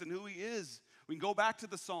Christ and who He is, we can go back to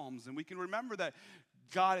the Psalms and we can remember that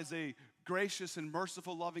God is a gracious and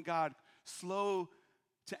merciful, loving God, slow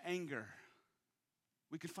to anger.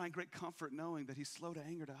 We can find great comfort knowing that He's slow to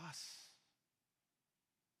anger to us.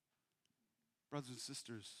 Brothers and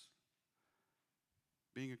sisters,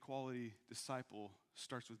 being a quality disciple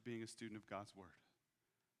starts with being a student of God's word.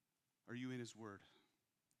 Are you in His word?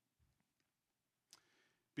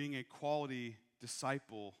 Being a quality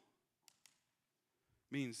disciple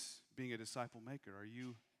means being a disciple maker. Are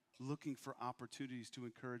you looking for opportunities to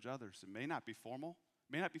encourage others? It may not be formal.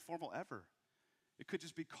 It may not be formal ever. It could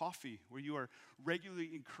just be coffee where you are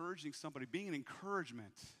regularly encouraging somebody. Being an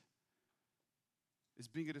encouragement is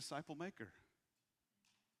being a disciple maker.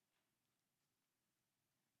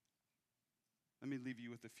 Let me leave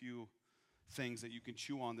you with a few things that you can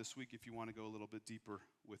chew on this week if you want to go a little bit deeper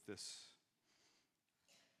with this.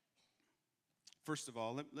 First of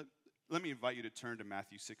all, let me invite you to turn to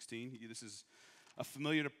Matthew 16. This is a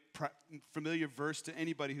familiar verse to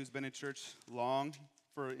anybody who's been in church long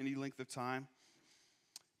for any length of time.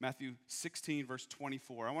 Matthew 16, verse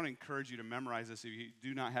 24. I want to encourage you to memorize this if you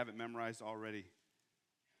do not have it memorized already.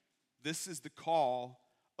 This is the call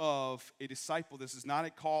of a disciple. This is not a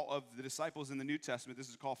call of the disciples in the New Testament. This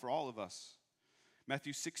is a call for all of us.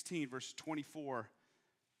 Matthew 16, verse 24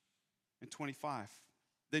 and 25.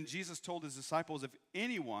 Then Jesus told His disciples, if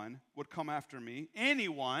anyone would come after me,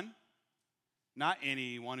 anyone, not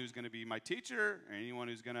anyone who's going to be my teacher, or anyone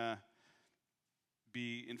who's going to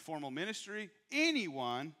be in formal ministry,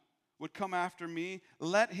 anyone would come after me,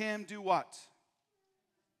 let him do what?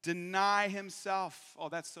 deny himself. Oh,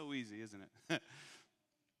 that's so easy, isn't it?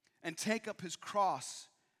 And take up his cross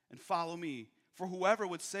and follow me. For whoever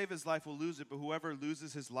would save his life will lose it, but whoever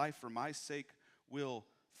loses his life for my sake will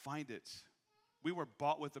find it. We were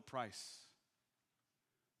bought with a price.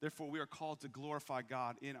 Therefore, we are called to glorify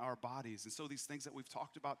God in our bodies. And so these things that we've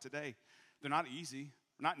talked about today, they're not easy.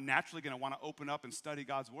 We're not naturally going to want to open up and study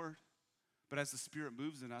God's word. But as the Spirit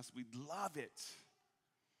moves in us, we love it.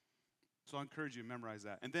 So I encourage you to memorize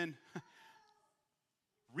that. And then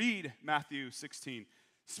read Matthew 16.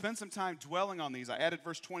 Spend some time dwelling on these. I added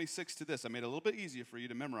verse 26 to this. I made it a little bit easier for you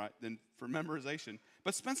to memorize than for memorization.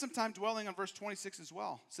 But spend some time dwelling on verse 26 as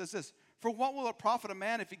well. It says this, for what will it profit a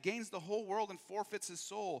man if he gains the whole world and forfeits his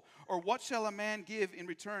soul? Or what shall a man give in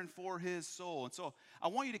return for his soul? And so I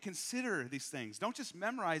want you to consider these things. Don't just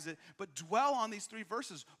memorize it, but dwell on these 3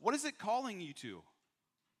 verses. What is it calling you to?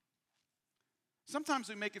 Sometimes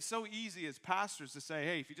we make it so easy as pastors to say,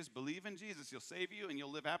 hey, if you just believe in Jesus, he'll save you and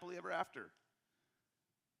you'll live happily ever after.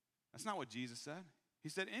 That's not what Jesus said. He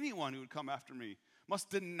said, anyone who would come after me must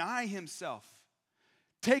deny himself.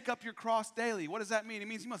 Take up your cross daily. What does that mean? It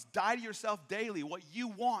means you must die to yourself daily, what you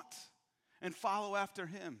want, and follow after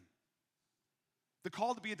him. The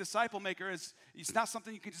call to be a disciple maker it's not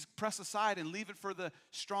something you can just press aside and leave it for the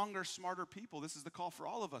stronger, smarter people. This is the call for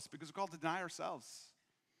all of us because we're called to deny ourselves.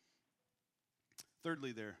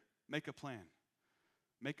 Thirdly there, make a plan.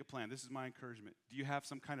 Make a plan. This is my encouragement. Do you have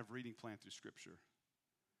some kind of reading plan through Scripture?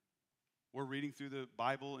 We're reading through the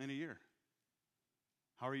Bible in a year.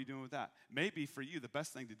 How are you doing with that? Maybe for you, the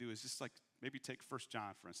best thing to do is just like maybe take 1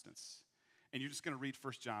 John, for instance, and you're just going to read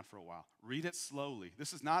 1 John for a while. Read it slowly.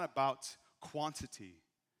 This is not about quantity.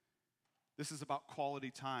 This is about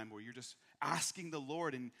quality time where you're just asking the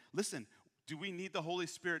Lord. And listen, do we need the Holy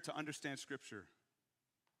Spirit to understand Scripture?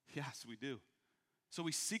 Yes, we do. So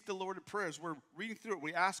we seek the Lord in prayers. We're reading through it.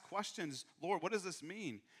 We ask questions. Lord, what does this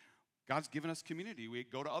mean? God's given us community. We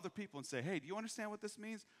go to other people and say, hey, do you understand what this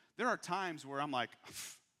means? There are times where I'm like,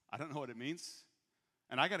 I don't know what it means.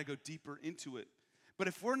 And I got to go deeper into it. But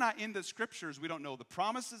if we're not in the Scriptures, we don't know the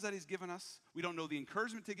promises that he's given us. We don't know the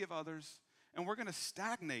encouragement to give others. And we're going to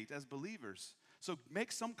stagnate as believers. So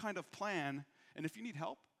make some kind of plan. And if you need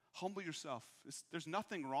help, humble yourself. There's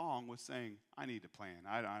nothing wrong with saying, I need a plan.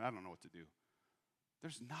 I don't know what to do.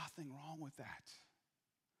 There's nothing wrong with that.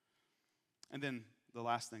 And then the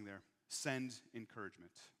last thing there, send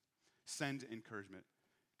encouragement. Send encouragement.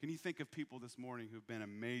 Can you think of people this morning who've been a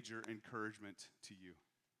major encouragement to you?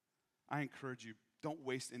 I encourage you, don't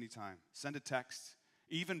waste any time. Send a text.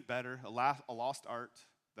 Even better, a lost art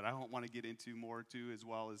that I don't want to get into more too, as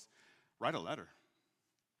well as write a letter.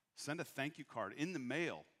 Send a thank you card in the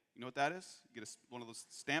mail. You know what that is? Get one of those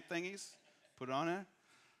stamp thingies, put it on there,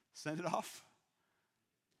 send it off.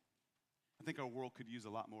 I think our world could use a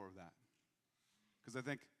lot more of that. Because I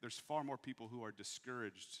think there's far more people who are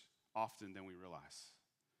discouraged often than we realize.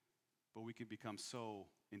 But we can become so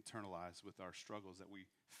internalized with our struggles that we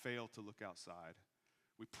fail to look outside.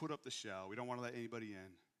 We put up the shell. We don't want to let anybody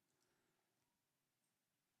in.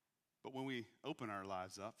 But when we open our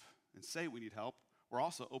lives up and say we need help, we're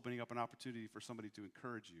also opening up an opportunity for somebody to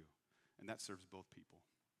encourage you. And that serves both people.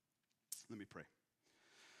 Let me pray.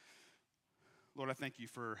 Lord, I thank you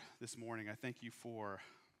for this morning. I thank you for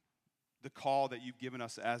the call that you've given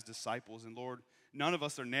us as disciples. And Lord, none of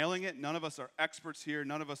us are nailing it. None of us are experts here.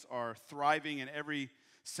 None of us are thriving in every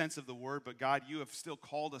sense of the word. But God, you have still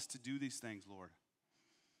called us to do these things, Lord.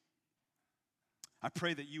 I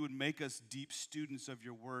pray that you would make us deep students of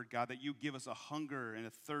your word, God, that you give us a hunger and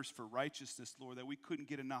a thirst for righteousness, Lord, that we couldn't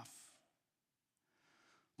get enough.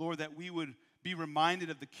 Lord, that we would be reminded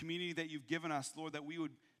of the community that you've given us, Lord, that we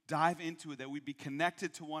would dive into it, that we'd be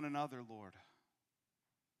connected to one another, Lord.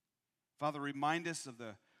 Father, remind us of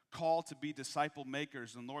the call to be disciple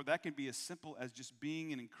makers. And Lord, that can be as simple as just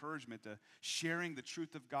being an encouragement to sharing the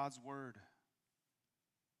truth of God's word.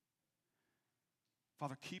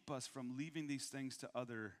 Father, keep us from leaving these things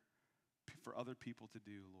for other people to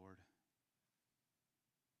do, Lord.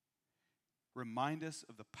 Remind us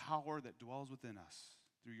of the power that dwells within us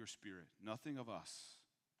through your Spirit. Nothing of us,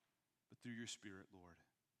 but through your Spirit, Lord.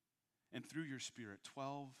 And through your Spirit,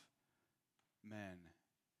 12 men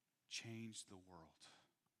changed the world.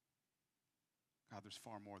 God, there's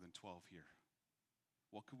far more than 12 here.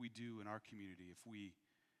 What could we do in our community if we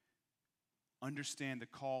understand the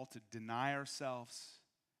call to deny ourselves,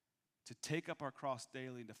 to take up our cross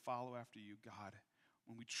daily, and to follow after you, God?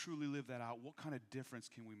 When we truly live that out, what kind of difference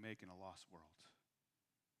can we make in a lost world?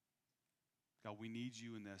 God, we need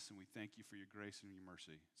you in this, and we thank you for your grace and your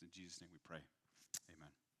mercy. It's in Jesus' name we pray. Amen.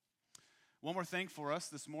 One more thing for us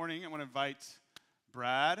this morning. I want to invite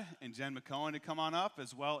Brad and Jen McCohen to come on up,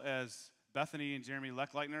 as well as Bethany and Jeremy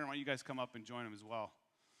Leckleitner. Why don't you guys come up and join them as well?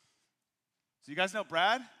 So you guys know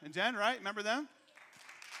Brad and Jen, right? Remember them?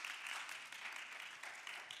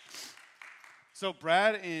 So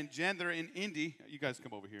Brad and Jen, they're in Indy. You guys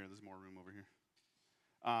come over here. There's more room over here.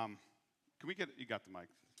 Can we get, you got the mic.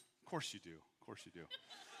 Of course you do. Of course you do.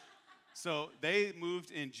 So they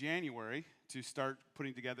moved in January to start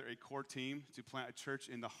putting together a core team to plant a church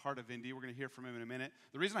in the heart of Indy. We're going to hear from him in a minute.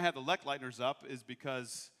 The reason I had the Leckleitners up is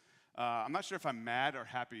because I'm not sure if I'm mad or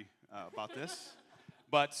happy about this,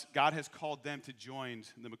 but God has called them to join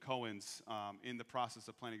the McCohens in the process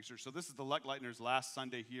of planting a church. So this is the Leckleitners last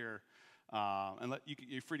Sunday here. And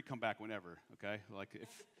you're free to come back whenever, okay? Like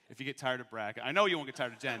if you get tired of Brad. I know you won't get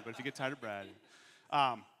tired of Jen, but if you get tired of Brad.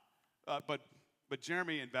 But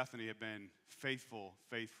Jeremy and Bethany have been faithful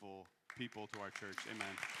people to our church. Amen.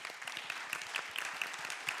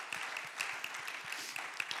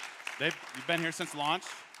 You've been here since launch,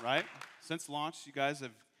 right? Since launch, you guys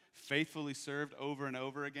have faithfully served over and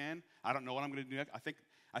over again. I don't know what I'm going to do next.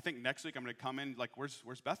 I think next week I'm going to come in like,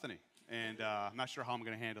 where's Bethany? And I'm not sure how I'm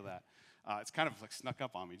going to handle that. It's kind of like snuck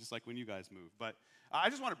up on me, just like when you guys moved. But I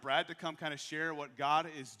just wanted Brad to come kind of share what God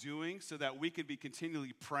is doing so that we can be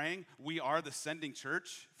continually praying. We are the sending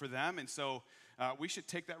church for them, and so we should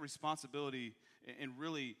take that responsibility and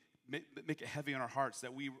really make it heavy on our hearts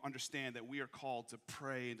that we understand that we are called to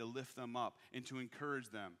pray and to lift them up and to encourage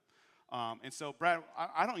them. And so, Brad,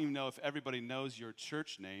 I don't even know if everybody knows your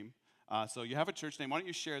church name. So you have a church name. Why don't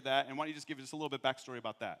you share that, and why don't you just give us a little bit backstory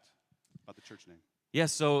about that, about the church name? Yeah,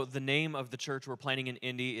 so the name of the church we're planting in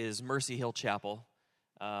Indy is Mercy Hill Chapel,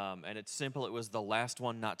 and it's simple. It was the last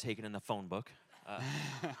one not taken in the phone book.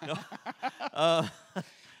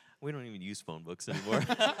 We don't even use phone books anymore.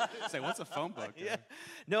 Say, what's a phone book? Yeah.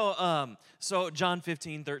 No, so John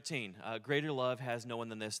 15:13, greater love has no one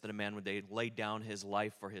than this, that a man would lay down his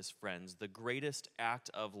life for his friends. The greatest act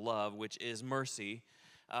of love, which is mercy,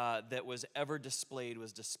 that was ever displayed,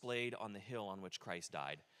 was displayed on the hill on which Christ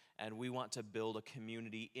died. And we want to build a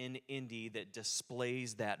community in Indy that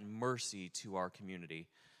displays that mercy to our community.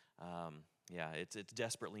 It's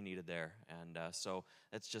desperately needed there. And so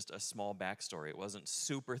that's just a small backstory. It wasn't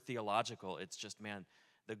super theological. It's just, man,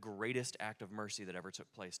 the greatest act of mercy that ever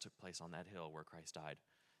took place on that hill where Christ died.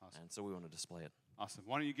 Awesome. And so we want to display it. Awesome.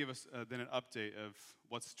 Why don't you give us then an update of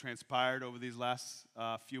what's transpired over these last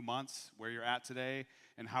few months, where you're at today,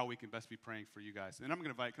 and how we can best be praying for you guys. And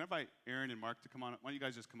can I invite Aaron and Mark to come on? Why don't you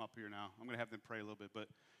guys just come up here now? I'm going to have them pray a little bit, but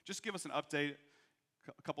just give us an update,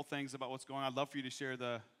 a couple things about what's going on. I'd love for you to share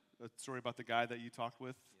the story about the guy that you talked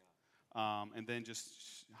with, and then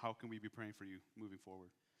just how can we be praying for you moving forward.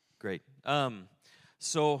 Great.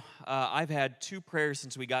 So I've had 2 prayers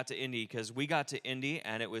since we got to Indy, because we got to Indy,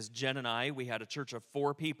 and it was Jen and I. We had a church of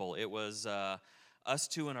 4 people. It was us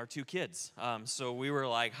 2 and our 2 kids. So we were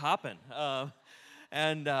like hopping.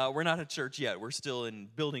 And we're not at church yet. We're still in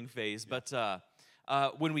building phase. But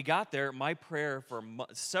when we got there, my prayer for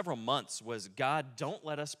several months was, God, don't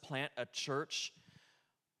let us plant a church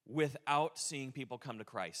without seeing people come to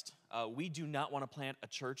Christ. We do not want to plant a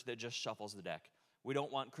church that just shuffles the deck. We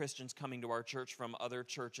don't want Christians coming to our church from other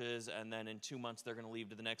churches, and then in 2 months they're going to leave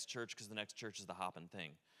to the next church because the next church is the hopping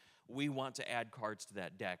thing. We want to add cards to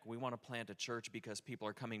that deck. We want to plant a church because people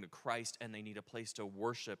are coming to Christ and they need a place to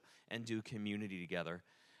worship and do community together.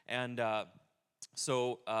 And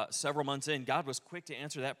so several months in, God was quick to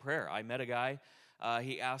answer that prayer. I met a guy.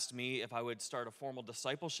 He asked me if I would start a formal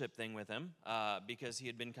discipleship thing with him because he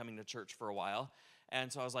had been coming to church for a while.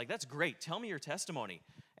 And so I was like, that's great. Tell me your testimony.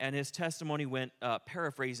 And his testimony went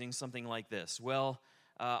paraphrasing something like this. Well,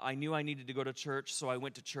 I knew I needed to go to church, so I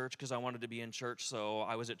went to church because I wanted to be in church, so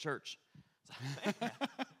I was at church.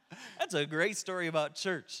 That's a great story about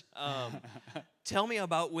church. Tell me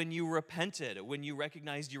about when you repented, when you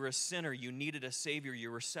recognized you were a sinner, you needed a Savior, you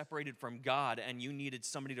were separated from God, and you needed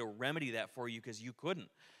somebody to remedy that for you because you couldn't.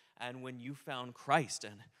 And when you found Christ,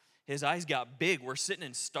 and his eyes got big. We're sitting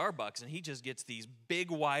in Starbucks, and he just gets these big,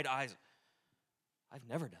 wide eyes. I've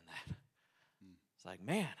never done that. It's like,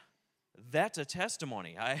 man, that's a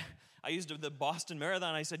testimony. I used the Boston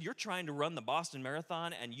Marathon. I said, you're trying to run the Boston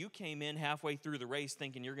Marathon, and you came in halfway through the race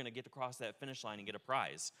thinking you're going to get across that finish line and get a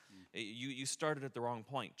prize. You started at the wrong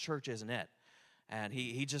point. Church isn't it. And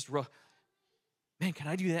he just wrote, man, can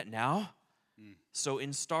I do that now? So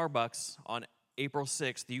in Starbucks on April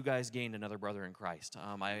 6th, you guys gained another brother in Christ.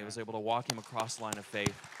 I was able to walk him across the line of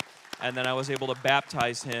faith. And then I was able to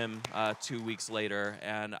baptize him 2 weeks later.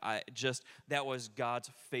 And that was God's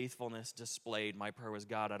faithfulness displayed. My prayer was,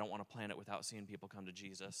 God, I don't want to plant it without seeing people come to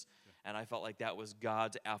Jesus. And I felt like that was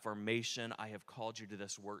God's affirmation. I have called you to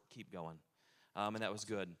this work. Keep going. And that was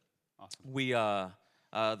good. Awesome. We, the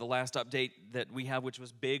last update that we have, which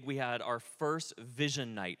was big, we had our first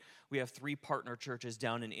vision night. We have 3 partner churches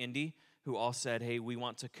down in Indy who all said, hey, we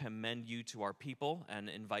want to commend you to our people and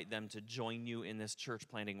invite them to join you in this church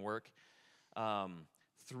planting work.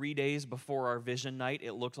 3 days before our vision night,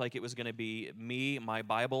 it looked like it was going to be me, my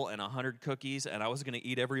Bible, and 100 cookies, and I was going to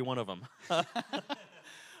eat every one of them.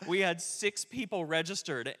 We had 6 people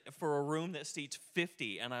registered for a room that seats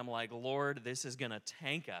 50, and I'm like, Lord, this is going to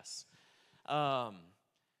tank us.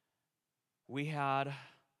 We had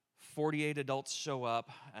 48 adults show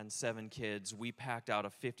up and 7 kids. We packed out a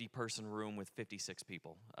 50-person room with 56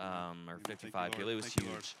 people, or 55 people. It was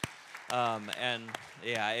huge. And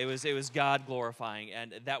yeah, it was God glorifying,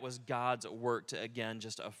 and that was God's work to, again,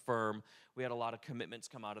 just affirm. We had a lot of commitments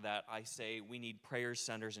come out of that. I say we need prayers,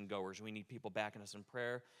 senders, and goers. We need people backing us in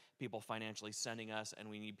prayer, people financially sending us, and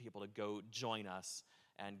we need people to go join us.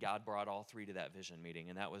 And God brought all 3 to that vision meeting,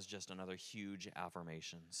 and that was just another huge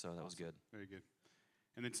affirmation. So that was good. Very good.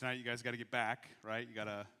 And then tonight you guys got to get back, right? You got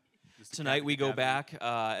to. Tonight we go back.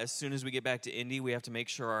 As soon as we get back to Indy, we have to make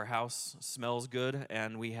sure our house smells good,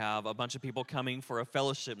 and we have a bunch of people coming for a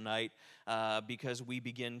fellowship night because we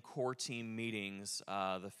begin core team meetings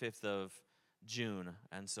the 5th of June,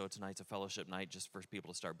 and so tonight's a fellowship night just for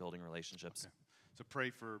people to start building relationships. Okay. So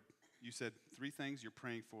pray for, you said 3 things. You're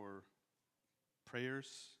praying for prayers,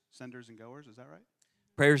 senders, and goers. Is that right?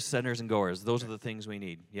 Prayers, senders, and goers. Those are the things we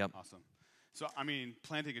need. Yep. Awesome. So, I mean,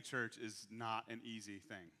 planting a church is not an easy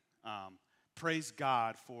thing. Praise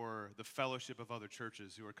God for the fellowship of other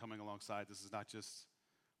churches who are coming alongside. This is not just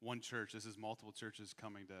one church. This is multiple churches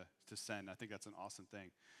coming to send. I think that's an awesome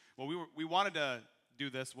thing. Well, we wanted to do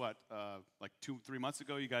this, like 2-3 months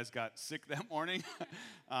ago. You guys got sick that morning.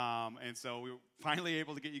 And so we were finally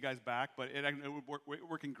able to get you guys back. But it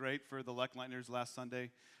working great for the Lecklightners last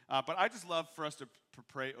Sunday. But I just love for us to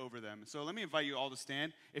pray over them. So let me invite you all to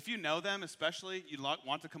stand. If you know them, especially, you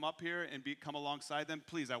want to come up here and come alongside them,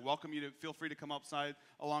 please, I welcome you to feel free to come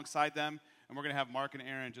alongside them. And we're going to have Mark and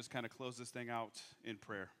Aaron just kind of close this thing out in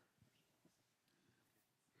prayer.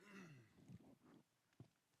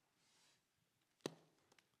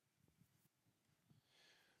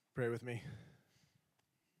 Pray with me.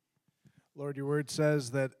 Lord, your word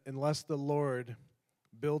says that unless the Lord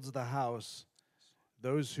builds the house,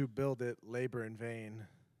 those who build it labor in vain.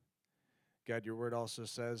 God, your word also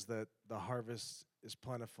says that the harvest is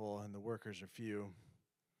plentiful and the workers are few.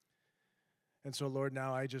 And so, Lord,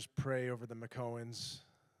 now I just pray over the McCohens,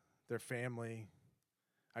 their family.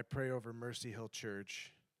 I pray over Mercy Hill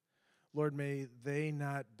Church. Lord, may they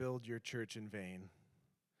not build your church in vain.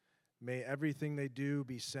 May everything they do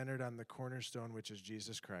be centered on the cornerstone, which is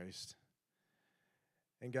Jesus Christ.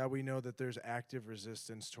 And God, we know that there's active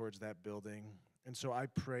resistance towards that building. And so I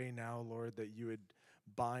pray now, Lord, that you would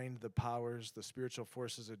bind the powers, the spiritual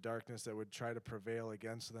forces of darkness that would try to prevail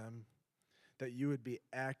against them, that you would be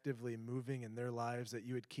actively moving in their lives, that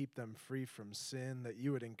you would keep them free from sin, that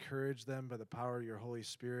you would encourage them by the power of your Holy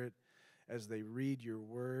Spirit as they read your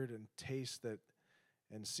word and taste that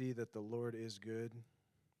and see that the Lord is good.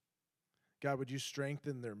 God, would you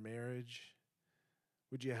strengthen their marriage?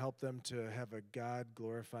 Would you help them to have a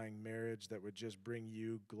God-glorifying marriage that would just bring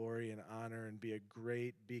you glory and honor and be a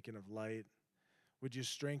great beacon of light? Would you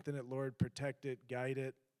strengthen it, Lord, protect it, guide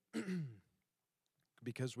it?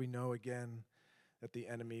 Because we know, again, that the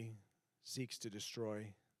enemy seeks to destroy.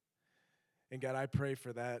 And God, I pray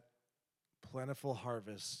for that plentiful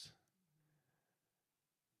harvest.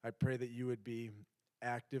 I pray that you would be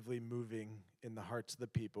actively moving in the hearts of the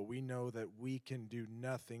people. We know that we can do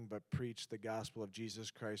nothing but preach the gospel of Jesus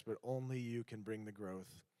Christ, but only you can bring the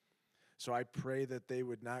growth. So I pray that they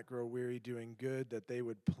would not grow weary doing good, that they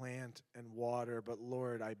would plant and water, but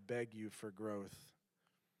Lord, I beg you for growth.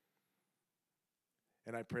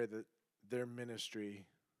 And I pray that their ministry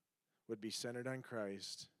would be centered on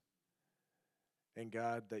Christ, and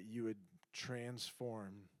God, that you would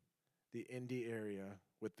transform the Indy area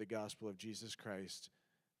with the gospel of Jesus Christ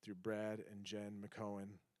through Brad and Jen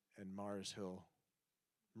McCohen and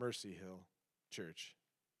Mercy Hill Church.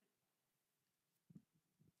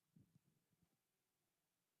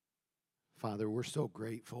 Father, we're so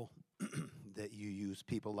grateful that you use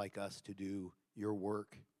people like us to do your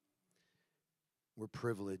work. We're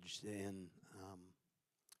privileged, and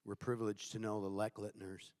we're privileged to know the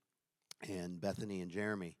Lecklittners and Bethany and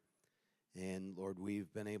Jeremy. And Lord,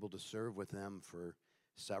 we've been able to serve with them for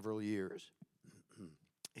several years,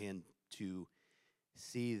 and to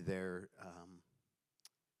see their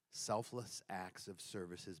selfless acts of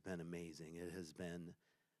service has been amazing. It has been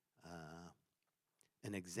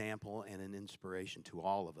an example and an inspiration to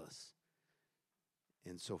all of us.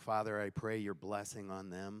 And so, Father, I pray your blessing on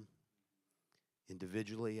them.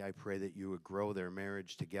 Individually, I pray that you would grow their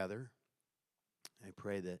marriage together. I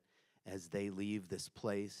pray that as they leave this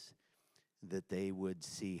place, that they would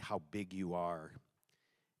see how big you are,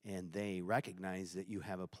 and they recognize that you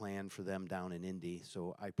have a plan for them down in Indy.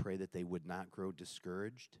 So I pray that they would not grow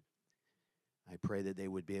discouraged. I pray that they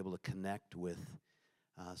would be able to connect with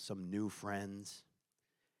some new friends,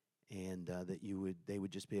 and that they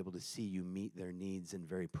would just be able to see you meet their needs in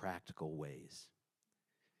very practical ways.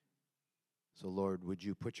 So, Lord, would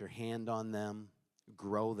you put your hand on them,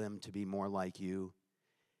 grow them to be more like you,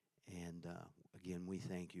 and again, we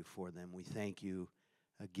thank you for them. We thank you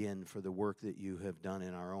again for the work that you have done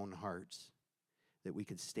in our own hearts, that we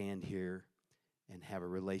could stand here and have a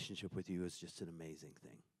relationship with you is just an amazing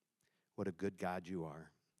thing. What a good God you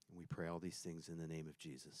are. And we pray all these things in the name of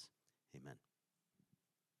Jesus. Amen.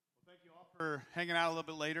 Well, thank you all for hanging out a little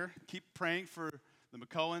bit later. Keep praying for the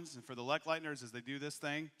McCohens and for the Leckleitners as they do this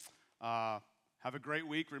thing. Have a great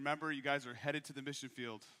week. Remember, you guys are headed to the mission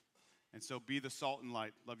field. And so be the salt and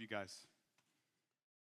light. Love you guys.